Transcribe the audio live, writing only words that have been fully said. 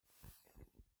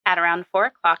At around 4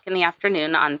 o'clock in the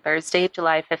afternoon on Thursday,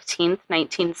 July 15th,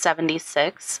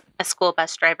 1976, a school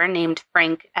bus driver named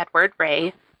Frank Edward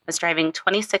Ray was driving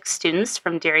 26 students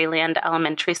from Dairyland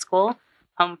Elementary School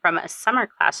home from a summer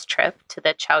class trip to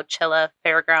the Chowchilla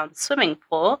Fairgrounds swimming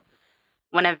pool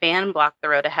when a van blocked the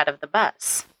road ahead of the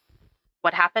bus.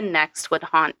 What happened next would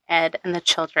haunt Ed and the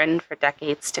children for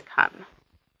decades to come.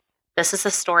 This is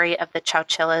the story of the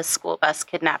Chowchilla school bus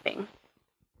kidnapping.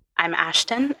 I'm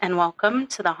Ashton, and welcome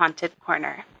to the Haunted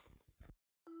Corner.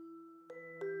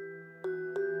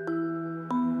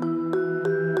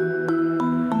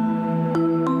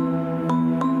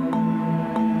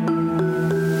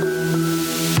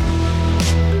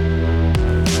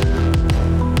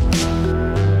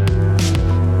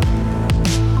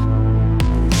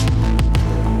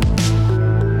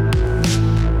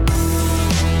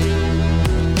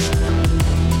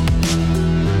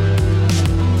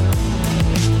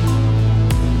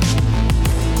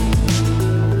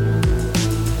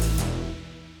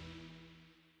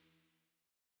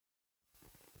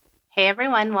 Hey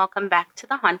everyone, welcome back to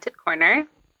the Haunted Corner.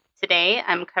 Today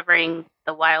I'm covering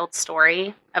the wild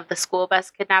story of the school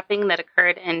bus kidnapping that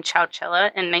occurred in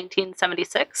Chowchilla in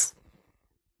 1976.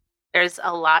 There's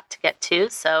a lot to get to,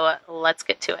 so let's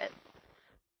get to it.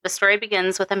 The story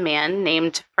begins with a man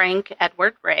named Frank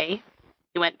Edward Ray.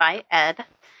 He went by Ed.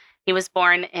 He was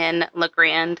born in La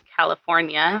Grande,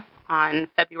 California on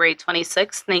February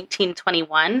 26,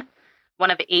 1921,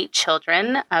 one of 8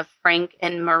 children of Frank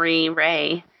and Marie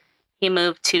Ray. He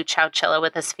moved to Chowchilla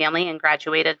with his family and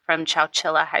graduated from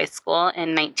Chowchilla High School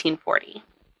in 1940.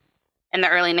 In the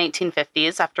early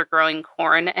 1950s, after growing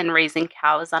corn and raising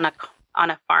cows on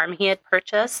a farm he had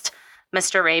purchased,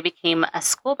 Mr. Ray became a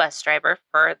school bus driver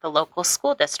for the local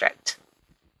school district.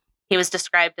 He was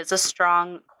described as a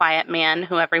strong, quiet man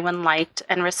who everyone liked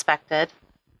and respected.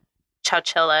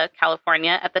 Chowchilla,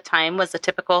 California, at the time was a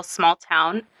typical small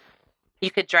town.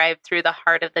 You could drive through the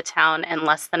heart of the town in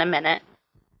less than a minute.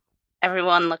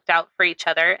 Everyone looked out for each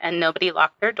other and nobody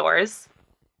locked their doors.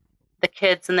 The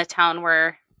kids in the town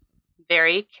were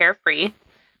very carefree.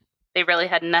 They really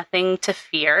had nothing to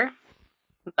fear,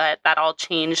 but that all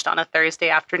changed on a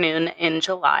Thursday afternoon in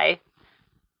July.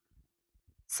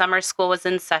 Summer school was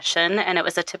in session, and it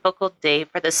was a typical day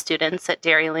for the students at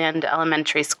Dairyland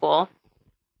Elementary School.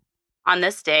 On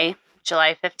this day,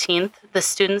 July 15th, the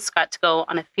students got to go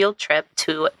on a field trip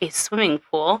to a swimming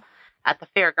pool at the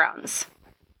fairgrounds.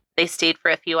 They stayed for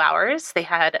a few hours, they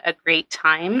had a great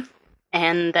time,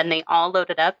 and then they all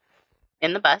loaded up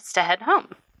in the bus to head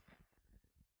home.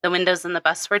 The windows in the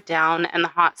bus were down and the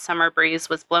hot summer breeze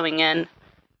was blowing in.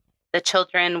 The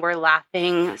children were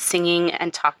laughing, singing,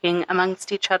 and talking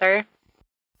amongst each other.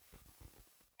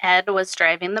 Ed was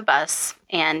driving the bus,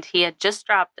 and he had just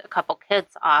dropped a couple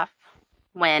kids off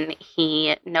when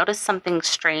he noticed something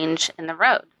strange in the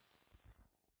road.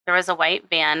 There was a white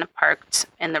van parked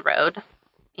in the road,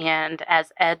 and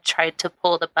as Ed tried to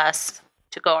pull the bus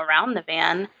to go around the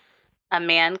van, a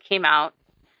man came out.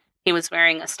 He was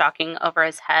wearing a stocking over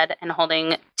his head and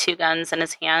holding 2 guns in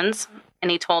his hands,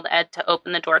 and he told Ed to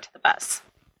open the door to the bus.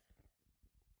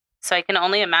 So I can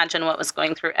only imagine what was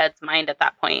going through Ed's mind at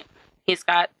that point. He's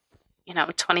got,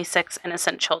 26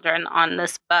 innocent children on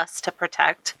this bus to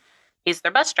protect. He's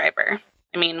their bus driver.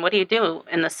 I mean, what do you do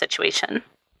in this situation?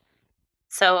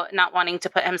 So not wanting to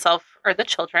put himself or the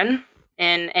children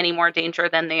in any more danger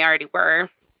than they already were,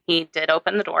 he did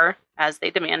open the door as they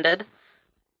demanded,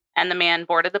 and the man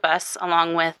boarded the bus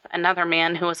along with another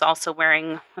man who was also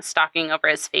wearing a stocking over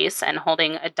his face and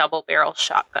holding a double-barrel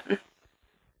shotgun.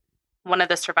 One of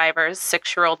the survivors,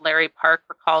 6-year-old Larry Park,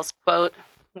 recalls, quote,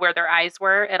 "Where their eyes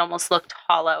were, it almost looked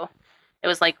hollow. It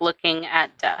was like looking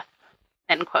at death,"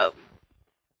 end quote.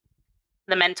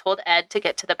 The men told Ed to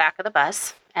get to the back of the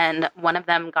bus, and one of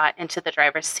them got into the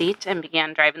driver's seat and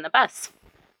began driving the bus.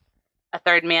 A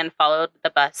third man followed the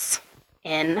bus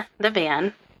in the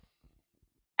van.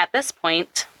 At this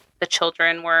point, the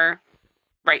children were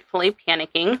rightfully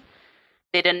panicking.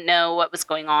 They didn't know what was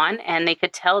going on, and they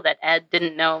could tell that Ed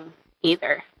didn't know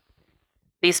either.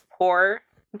 These poor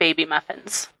baby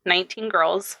muffins, 19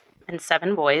 girls and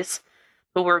 7 boys,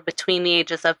 who were between the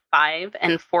ages of 5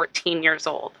 and 14 years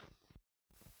old.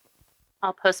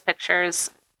 I'll post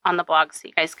pictures on the blog so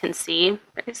you guys can see.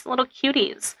 They're these little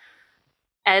cuties.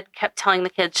 Ed kept telling the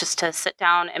kids just to sit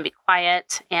down and be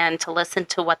quiet and to listen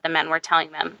to what the men were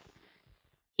telling them.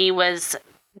 He was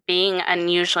being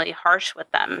unusually harsh with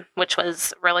them, which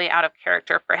was really out of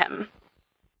character for him.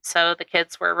 So the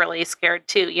kids were really scared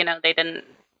too.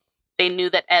 They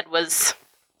knew that Ed was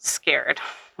scared,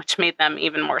 which made them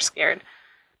even more scared.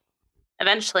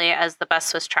 Eventually, as the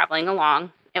bus was traveling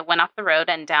along, It went off the road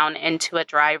and down into a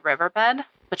dry riverbed,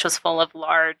 which was full of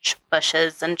large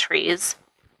bushes and trees.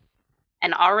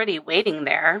 And already waiting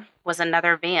there was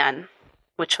another van,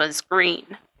 which was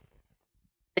green.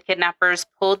 The kidnappers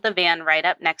pulled the van right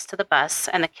up next to the bus,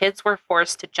 and the kids were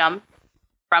forced to jump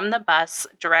from the bus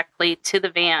directly to the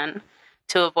van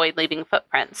to avoid leaving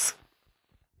footprints.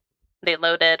 They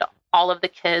loaded all of the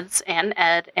kids and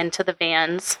Ed into the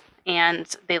vans,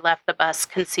 and they left the bus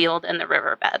concealed in the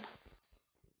riverbed.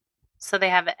 So they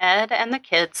have Ed and the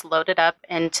kids loaded up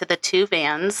into the two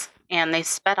vans, and they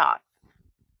sped off.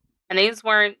 And these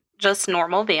weren't just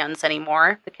normal vans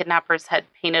anymore. The kidnappers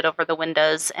had painted over the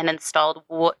windows and installed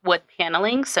wood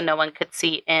paneling so no one could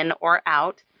see in or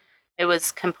out. It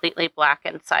was completely black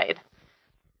inside.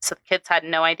 So the kids had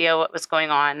no idea what was going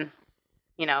on.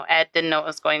 Ed didn't know what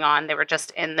was going on. They were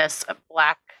just in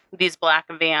these black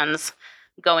vans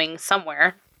going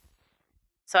somewhere.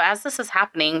 So as this is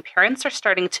happening, parents are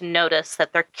starting to notice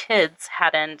that their kids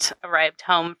hadn't arrived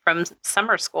home from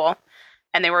summer school,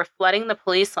 and they were flooding the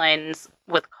police lines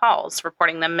with calls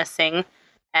reporting them missing.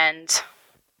 And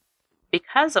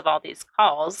because of all these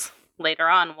calls, later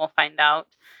on we'll find out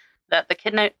that the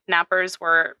kidnappers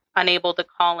were unable to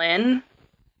call in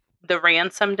the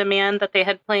ransom demand that they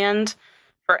had planned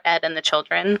for Ed and the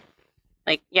children.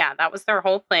 That was their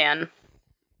whole plan.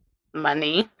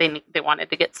 Money. They wanted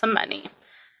to get some money.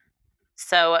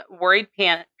 So worried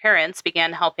parents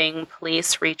began helping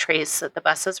police retrace the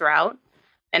bus's route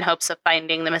in hopes of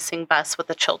finding the missing bus with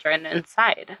the children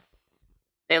inside.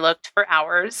 They looked for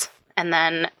hours, and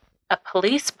then a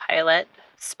police pilot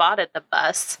spotted the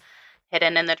bus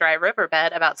hidden in the dry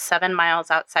riverbed about 7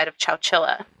 miles outside of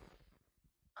Chowchilla.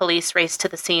 Police raced to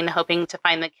the scene hoping to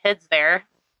find the kids there,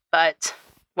 but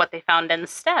what they found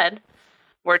instead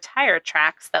were tire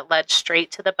tracks that led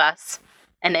straight to the bus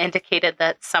and indicated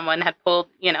that someone had pulled,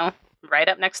 right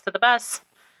up next to the bus.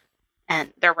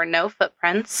 And there were no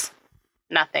footprints,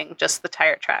 nothing, just the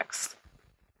tire tracks.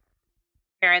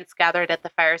 Parents gathered at the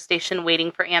fire station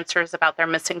waiting for answers about their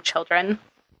missing children,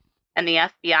 and the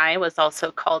FBI was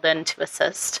also called in to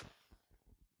assist.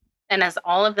 And as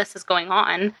all of this is going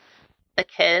on, the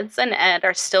kids and Ed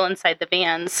are still inside the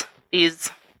vans,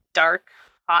 these dark,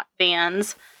 hot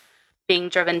vans being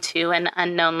driven to an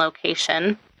unknown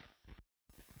location.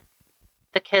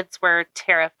 The kids were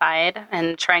terrified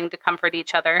and trying to comfort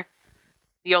each other.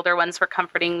 The older ones were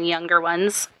comforting the younger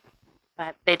ones,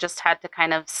 but they just had to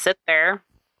kind of sit there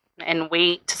and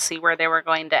wait to see where they were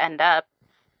going to end up.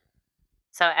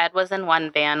 So Ed was in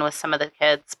one van with some of the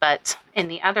kids, but in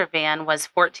the other van was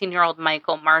 14-year-old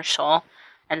Michael Marshall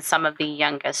and some of the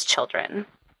youngest children.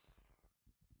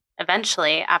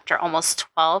 Eventually, after almost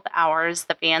 12 hours,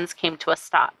 the vans came to a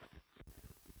stop.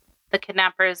 The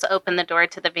kidnappers opened the door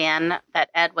to the van that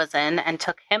Ed was in and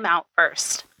took him out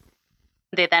first.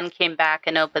 They then came back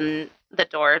and opened the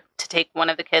door to take one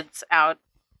of the kids out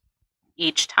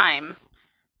each time.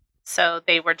 So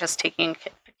they were just taking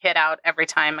the kid out every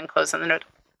time and closing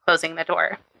the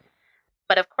door.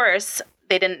 But of course,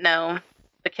 the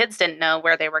kids didn't know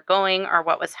where they were going or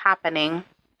what was happening.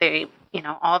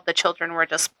 All of the children were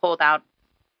just pulled out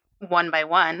one by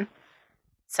one.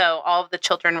 So all of the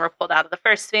children were pulled out of the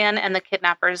first van, and the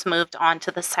kidnappers moved on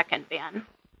to the second van.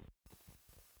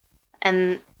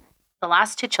 And the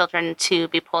last two children to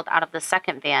be pulled out of the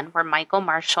second van were Michael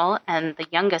Marshall and the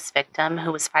youngest victim,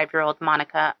 who was 5-year-old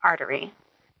Monica Artery.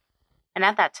 And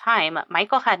at that time,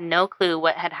 Michael had no clue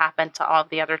what had happened to all of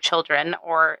the other children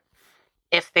or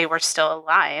if they were still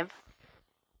alive.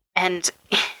 And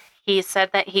he said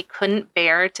that he couldn't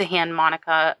bear to hand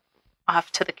Monica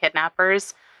off to the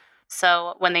kidnappers.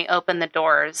 So when they opened the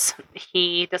doors,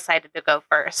 he decided to go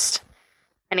first.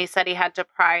 And he said he had to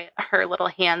pry her little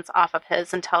hands off of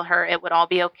his and tell her it would all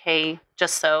be okay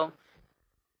just so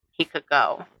he could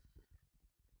go.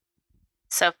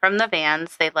 So from the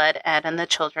vans, they led Ed and the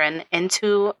children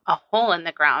into a hole in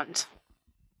the ground.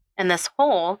 And this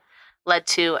hole led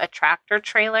to a tractor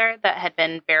trailer that had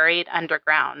been buried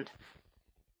underground.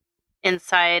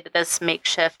 Inside this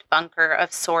makeshift bunker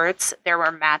of sorts, there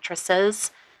were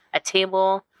mattresses, a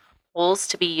table, holes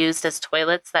to be used as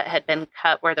toilets that had been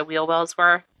cut where the wheel wells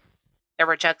were. There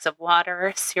were jugs of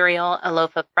water, cereal, a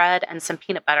loaf of bread, and some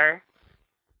peanut butter.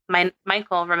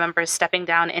 Michael remembers stepping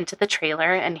down into the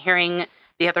trailer and hearing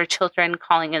the other children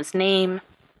calling his name.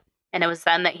 And it was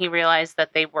then that he realized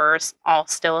that they were all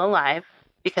still alive,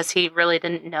 because he really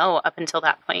didn't know up until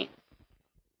that point.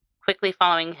 Quickly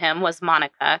following him was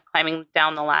Monica, climbing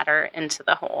down the ladder into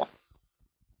the hole.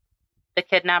 The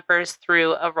kidnappers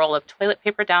threw a roll of toilet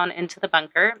paper down into the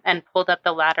bunker and pulled up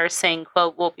the ladder saying,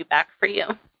 quote, "We'll be back for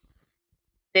you."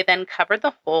 They then covered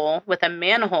the hole with a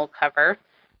manhole cover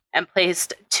and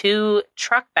placed 2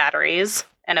 truck batteries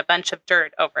and a bunch of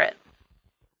dirt over it.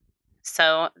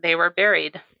 So they were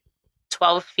buried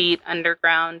 12 feet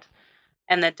underground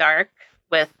in the dark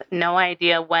with no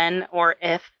idea when or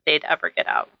if they'd ever get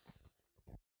out.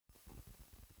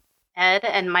 Ed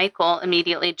and Michael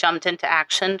immediately jumped into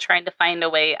action, trying to find a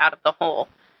way out of the hole.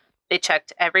 They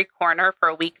checked every corner for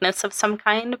a weakness of some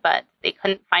kind, but they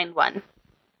couldn't find one.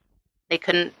 They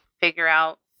couldn't figure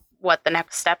out what the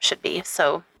next step should be,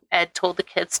 so Ed told the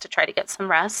kids to try to get some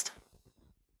rest.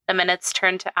 The minutes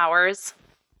turned to hours.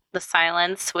 The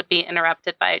silence would be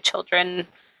interrupted by children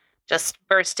just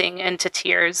bursting into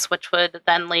tears, which would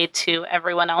then lead to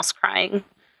everyone else crying.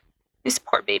 These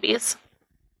poor babies.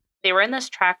 They were in this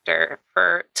tractor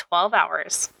for 12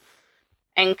 hours,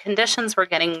 and conditions were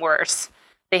getting worse.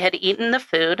 They had eaten the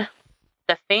food.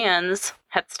 The fans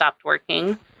had stopped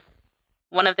working.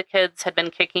 One of the kids had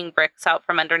been kicking bricks out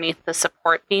from underneath the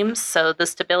support beams, so the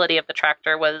stability of the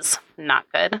tractor was not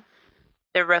good.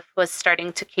 The roof was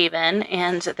starting to cave in,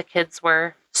 and the kids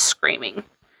were screaming.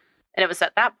 And it was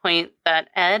at that point that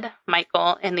Ed,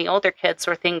 Michael, and the older kids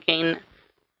were thinking,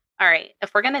 all right,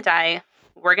 if we're going to die,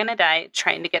 we're going to die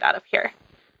trying to get out of here.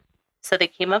 So they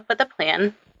came up with a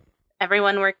plan.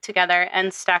 Everyone worked together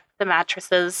and stacked the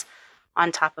mattresses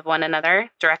on top of one another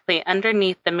directly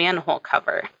underneath the manhole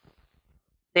cover.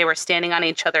 They were standing on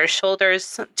each other's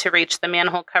shoulders to reach the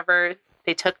manhole cover.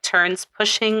 They took turns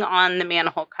pushing on the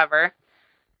manhole cover,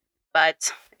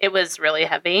 but it was really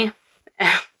heavy.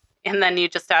 And then you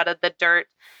just added the dirt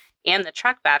and the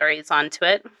truck batteries onto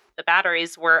it. The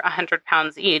batteries were 100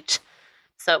 pounds each,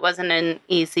 so it wasn't an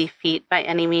easy feat by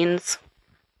any means.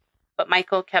 But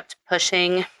Michael kept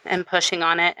pushing and pushing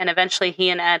on it, and eventually he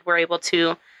and Ed were able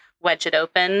to wedge it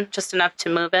open just enough to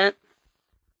move it,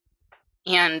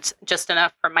 and just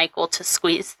enough for Michael to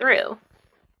squeeze through.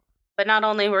 But not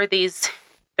only were these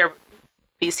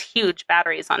huge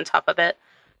batteries on top of it,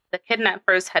 the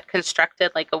kidnappers had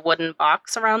constructed like a wooden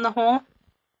box around the hole.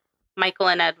 Michael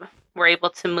and Ed were able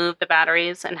to move the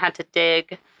batteries and had to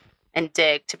dig and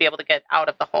dig to be able to get out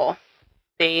of the hole.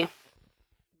 They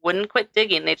wouldn't quit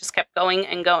digging. They just kept going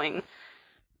and going.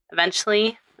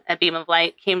 Eventually, a beam of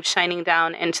light came shining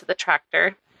down into the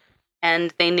tractor,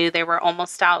 and they knew they were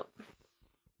almost out.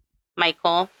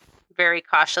 Michael very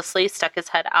cautiously stuck his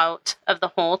head out of the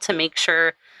hole to make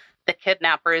sure the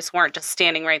kidnappers weren't just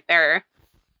standing right there.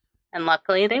 And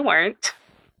luckily they weren't.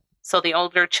 So the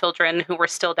older children who were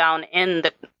still down in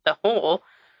the hole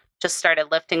just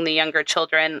started lifting the younger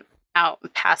children out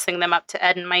and passing them up to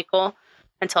Ed and Michael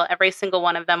until every single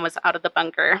one of them was out of the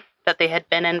bunker that they had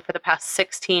been in for the past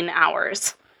 16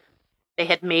 hours. They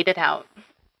had made it out.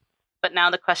 But now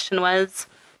the question was,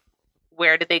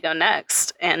 where did they go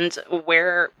next? And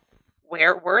where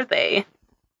were they? It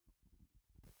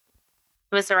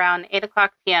was around 8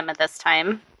 o'clock p.m. at this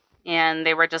time, and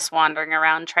they were just wandering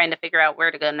around trying to figure out where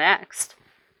to go next,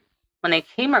 when they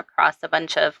came across a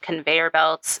bunch of conveyor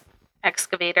belts,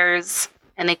 excavators,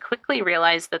 and they quickly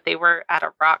realized that they were at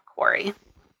a rock quarry.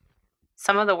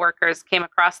 Some of the workers came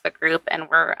across the group and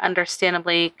were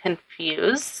understandably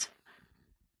confused.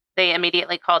 They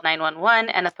immediately called 911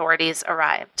 and authorities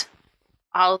arrived.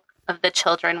 All of the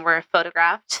children were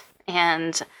photographed,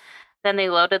 and then they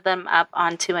loaded them up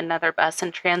onto another bus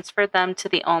and transferred them to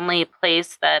the only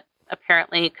place that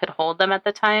apparently could hold them at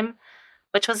the time,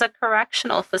 which was a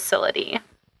correctional facility,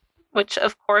 which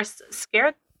of course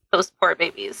scared those poor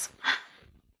babies.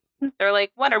 They're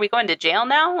like, what, are we going to jail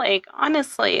now? Like,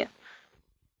 honestly.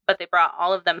 But they brought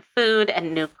all of them food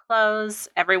and new clothes.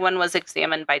 Everyone was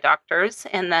examined by doctors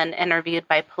and then interviewed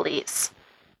by police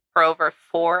for over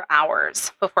 4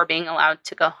 hours before being allowed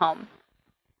to go home.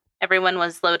 Everyone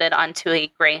was loaded onto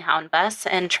a Greyhound bus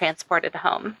and transported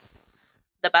home.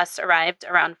 The bus arrived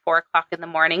around 4 o'clock in the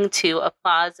morning to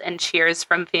applause and cheers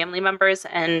from family members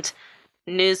and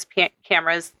news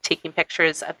cameras taking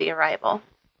pictures of the arrival.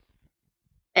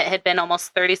 It had been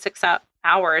almost 36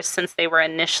 hours since they were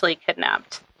initially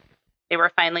kidnapped. They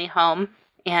were finally home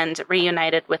and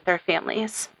reunited with their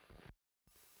families.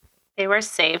 They were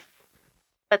safe,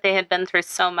 but they had been through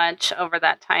so much over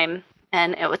that time,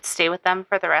 and it would stay with them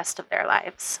for the rest of their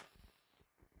lives.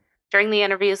 During the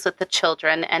interviews with the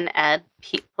children and Ed,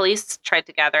 police tried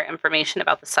to gather information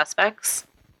about the suspects.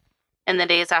 In the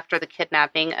days after the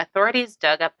kidnapping, authorities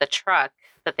dug up the truck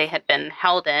that they had been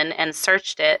held in and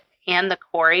searched it and the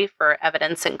quarry for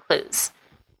evidence and clues.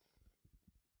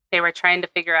 They were trying to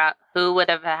figure out who would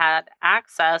have had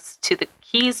access to the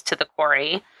keys to the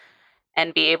quarry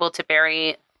and be able to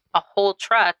bury a whole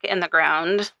truck in the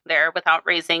ground there without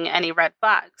raising any red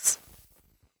flags.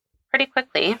 Pretty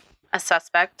quickly, a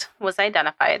suspect was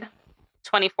identified.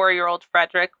 24-year-old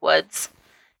Frederick Woods.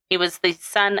 He was the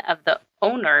son of the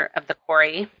owner of the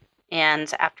quarry,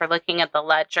 and after looking at the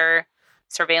ledger,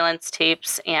 surveillance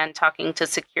tapes, and talking to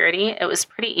security, it was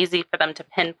pretty easy for them to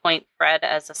pinpoint Fred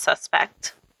as a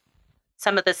suspect.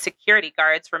 Some of the security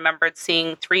guards remembered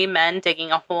seeing 3 men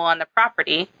digging a hole on the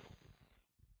property.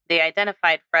 They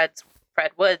identified Fred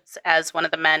Woods as one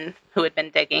of the men who had been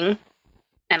digging,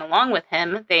 and along with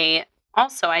him, they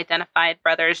also identified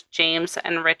brothers James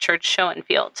and Richard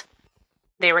Schoenfield.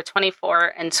 They were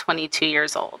 24 and 22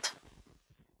 years old.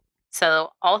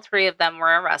 So all 3 of them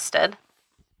were arrested,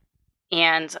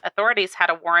 and authorities had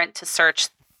a warrant to search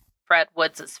Fred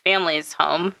Woods' family's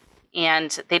home,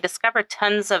 and they discovered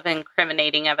tons of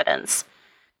incriminating evidence.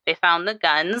 They found the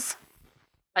guns,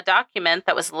 a document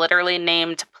that was literally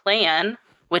named Plan,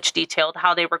 which detailed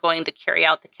how they were going to carry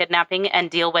out the kidnapping and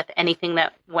deal with anything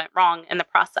that went wrong in the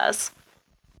process.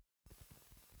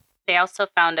 They also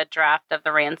found a draft of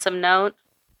the ransom note.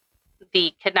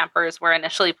 The kidnappers were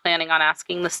initially planning on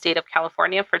asking the state of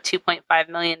California for $2.5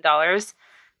 million,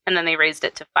 and then they raised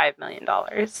it to $5 million.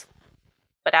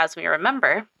 But as we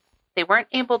remember, they weren't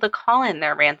able to call in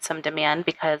their ransom demand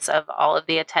because of all of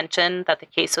the attention that the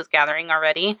case was gathering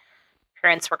already.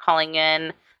 Parents were calling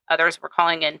in, others were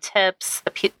calling in tips.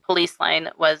 The police line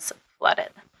was flooded.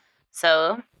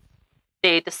 So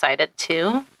they decided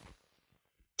to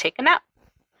take a nap.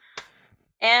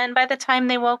 And by the time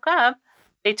they woke up,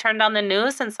 they turned on the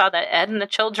news and saw that Ed and the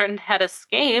children had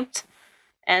escaped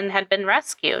and had been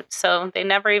rescued. So they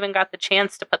never even got the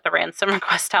chance to put the ransom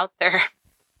request out there.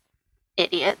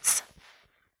 Idiots.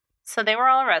 So they were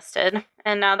all arrested.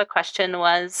 And now the question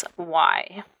was,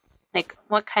 why? Like,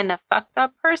 what kind of fucked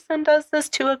up person does this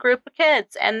to a group of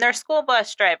kids and their school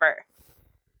bus driver?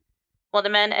 Well, the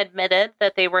men admitted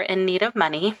that they were in need of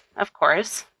money, of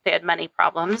course. They had money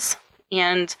problems.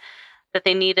 And that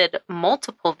they needed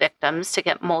multiple victims to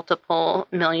get multiple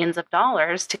millions of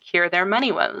dollars to cure their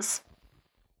money woes.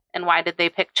 And why did they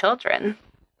pick children?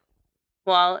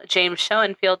 Well, James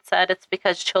Schoenfield said it's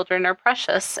because children are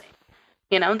precious.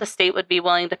 You know, the state would be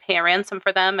willing to pay a ransom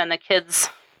for them and the kids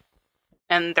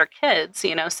and their kids,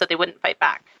 you know, so they wouldn't fight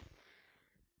back.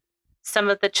 Some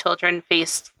of the children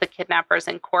faced the kidnappers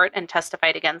in court and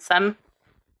testified against them.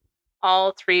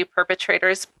 All 3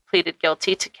 perpetrators pleaded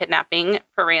guilty to kidnapping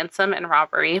for ransom and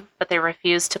robbery, but they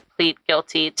refused to plead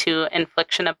guilty to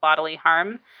infliction of bodily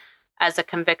harm, as a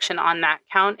conviction on that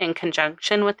count in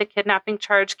conjunction with the kidnapping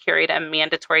charge carried a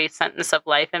mandatory sentence of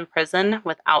life in prison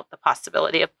without the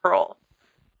possibility of parole.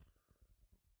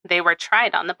 They were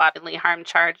tried on the bodily harm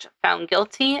charge, found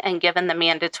guilty, and given the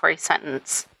mandatory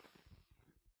sentence.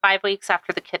 5 weeks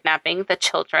after the kidnapping, the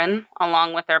children,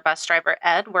 along with their bus driver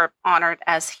Ed, were honored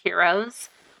as heroes.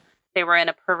 They were in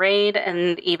a parade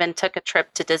and even took a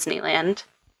trip to Disneyland.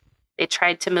 They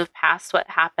tried to move past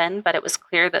what happened, but it was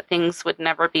clear that things would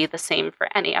never be the same for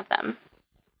any of them.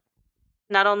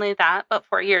 Not only that, but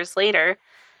 4 years later,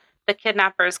 the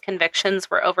kidnappers'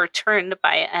 convictions were overturned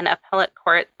by an appellate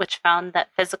court, which found that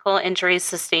physical injuries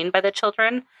sustained by the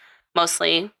children,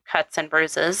 mostly cuts and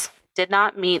bruises, did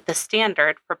not meet the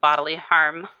standard for bodily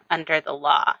harm under the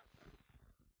law.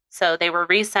 So they were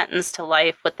resentenced to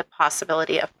life with the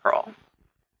possibility of parole.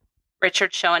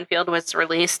 Richard Schoenfield was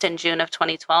released in June of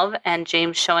 2012, and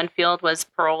James Schoenfield was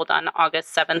paroled on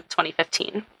August 7th,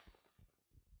 2015.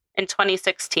 In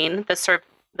 2016,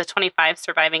 the 25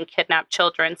 surviving kidnapped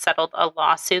children settled a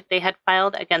lawsuit they had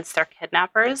filed against their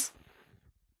kidnappers.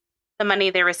 The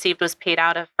money they received was paid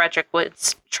out of Frederick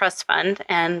Woods' trust fund,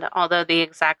 and although the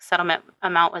exact settlement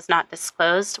amount was not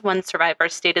disclosed, one survivor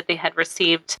stated they had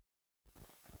received,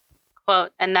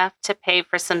 quote, enough to pay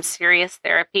for some serious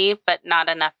therapy, but not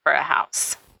enough for a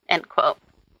house, end quote.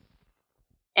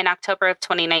 In October of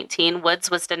 2019,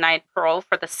 Woods was denied parole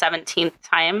for the 17th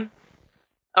time.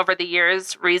 Over the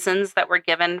years, reasons that were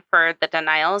given for the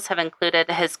denials have included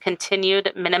his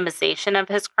continued minimization of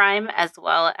his crime, as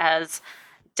well as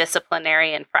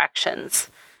disciplinary infractions,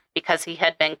 because he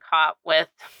had been caught with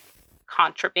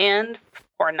contraband,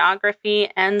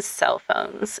 pornography, and cell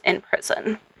phones in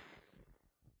prison.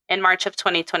 In March of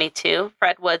 2022,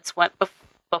 Fred Woods went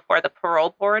before the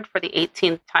parole board for the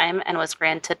 18th time and was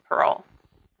granted parole.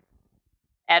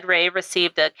 Ed Ray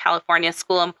received a California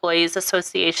School Employees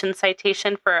Association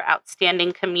citation for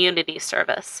outstanding community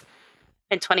service.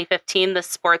 In 2015, the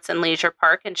Sports and Leisure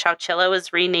Park in Chowchilla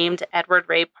was renamed Edward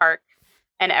Ray Park,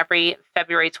 and every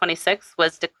February 26th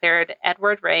was declared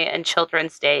Edward Ray and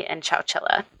Children's Day in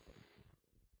Chowchilla.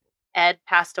 Ed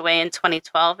passed away in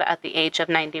 2012 at the age of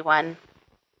 91.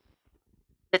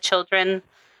 The children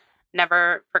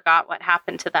never forgot what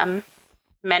happened to them.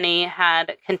 Many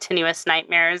had continuous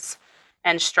nightmares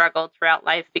and struggled throughout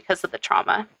life because of the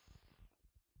trauma.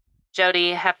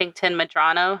 Jody Heffington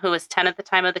Madrano, who was 10 at the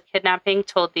time of the kidnapping,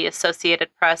 told the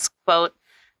Associated Press, quote,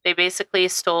 "They basically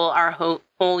stole our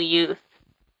whole youth.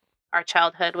 Our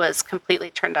childhood was completely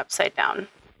turned upside down,"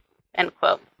 end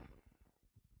quote.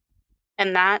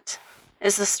 And that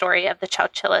is the story of the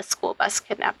Chowchilla school bus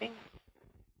kidnapping.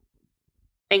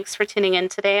 Thanks for tuning in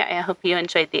today. I hope you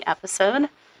enjoyed the episode.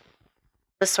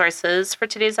 The sources for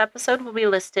today's episode will be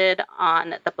listed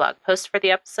on the blog post for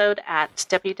the episode at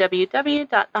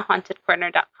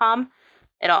www.thehauntedcorner.com.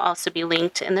 It'll also be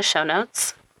linked in the show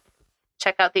notes.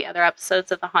 Check out the other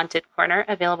episodes of The Haunted Corner,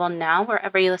 available now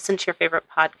wherever you listen to your favorite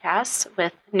podcasts,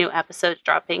 with new episodes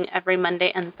dropping every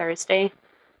Monday and Thursday.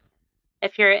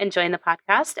 If you're enjoying the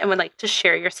podcast and would like to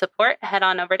share your support, head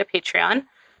on over to Patreon.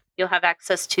 You'll have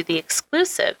access to the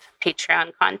exclusive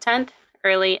Patreon content,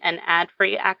 early and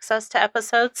ad-free access to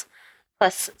episodes,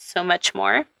 plus so much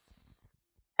more.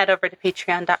 Head over to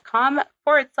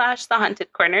patreon.com/The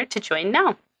Haunted Corner to join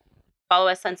now. Follow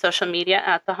us on social media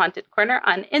at The Haunted Corner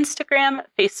on Instagram,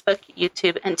 Facebook,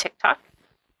 YouTube, and TikTok.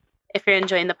 If you're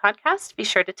enjoying the podcast, be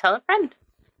sure to tell a friend.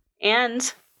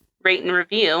 And rate and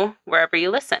review wherever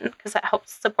you listen, because that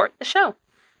helps support the show.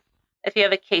 If you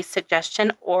have a case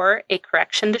suggestion or a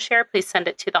correction to share, please send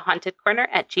it to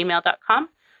thehauntedcorner@gmail.com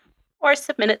or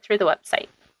submit it through the website.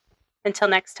 Until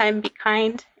next time, be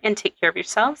kind and take care of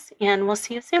yourselves, and we'll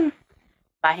see you soon.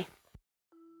 Bye.